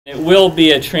It will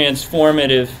be a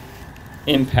transformative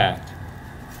impact.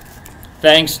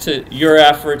 Thanks to your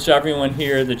efforts, everyone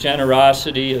here, the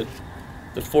generosity of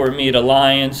the Fort Meade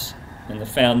Alliance and the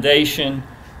Foundation,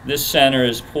 this center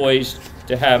is poised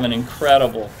to have an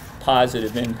incredible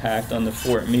positive impact on the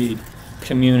Fort Meade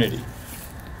community.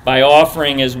 By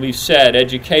offering, as we've said,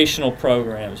 educational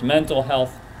programs, mental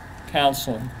health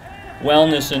counseling,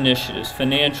 wellness initiatives,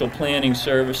 financial planning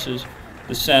services,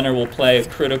 the center will play a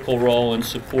critical role in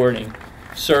supporting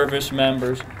service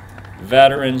members,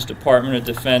 veterans, Department of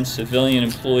Defense, civilian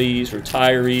employees,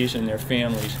 retirees, and their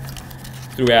families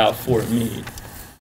throughout Fort Meade.